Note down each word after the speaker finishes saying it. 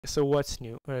So what's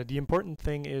new? The important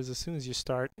thing is as soon as you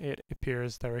start, it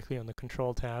appears directly on the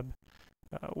control tab,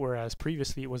 whereas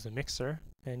previously it was a mixer,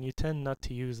 and you tend not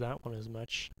to use that one as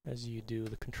much as you do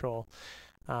the control.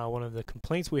 One of the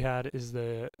complaints we had is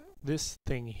this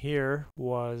thing here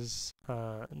was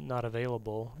not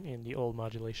available in the old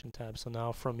modulation tab. So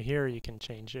now from here you can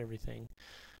change everything.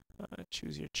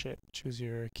 Choose your chip, choose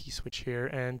your key switch here,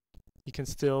 and you can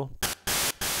still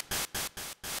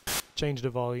change the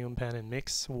volume, pan, and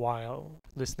mix while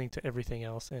listening to everything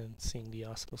else and seeing the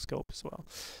oscilloscope as well.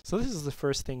 So this is the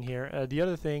first thing here. The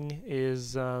other thing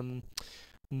is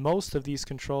most of these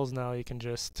controls now you can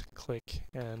just click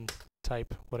and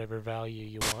type whatever value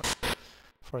you want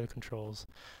for the controls.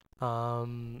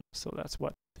 So that's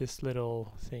what this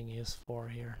little thing is for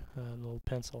here, a little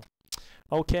pencil.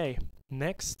 Okay,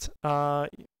 next, yeah,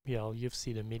 you've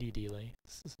seen the MIDI delay.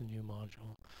 This is a new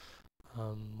module.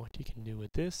 What you can do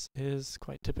with this is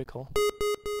quite typical.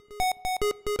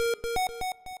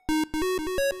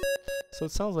 So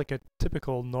it sounds like a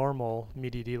typical normal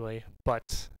MIDI delay,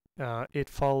 but it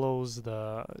follows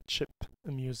the chip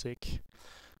music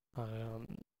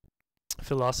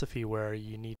philosophy where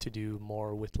you need to do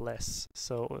more with less.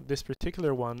 So this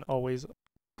particular one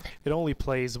it only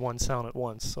plays one sound at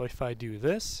once. So if I do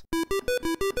this,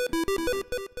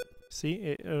 see,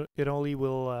 it only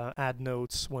will add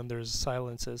notes when there's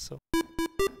silences. So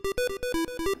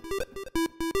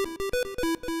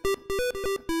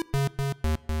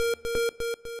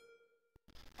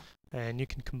and you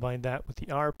can combine that with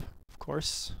the ARP, of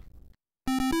course.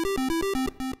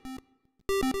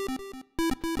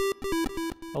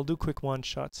 I'll do quick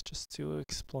one-shots just to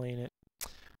explain it.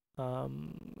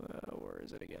 Where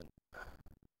is it again?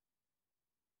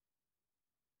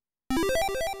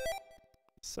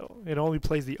 So it only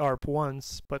plays the ARP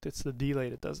once, but it's the delay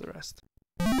that does the rest.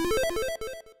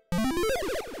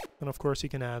 And of course you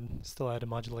can still add a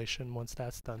modulation once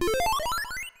that's done.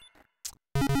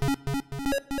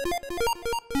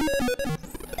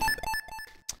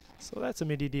 So that's a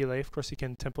MIDI delay. Of course you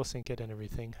can tempo sync it and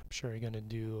everything. I'm sure you're gonna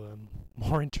do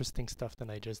more interesting stuff than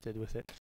I just did with it.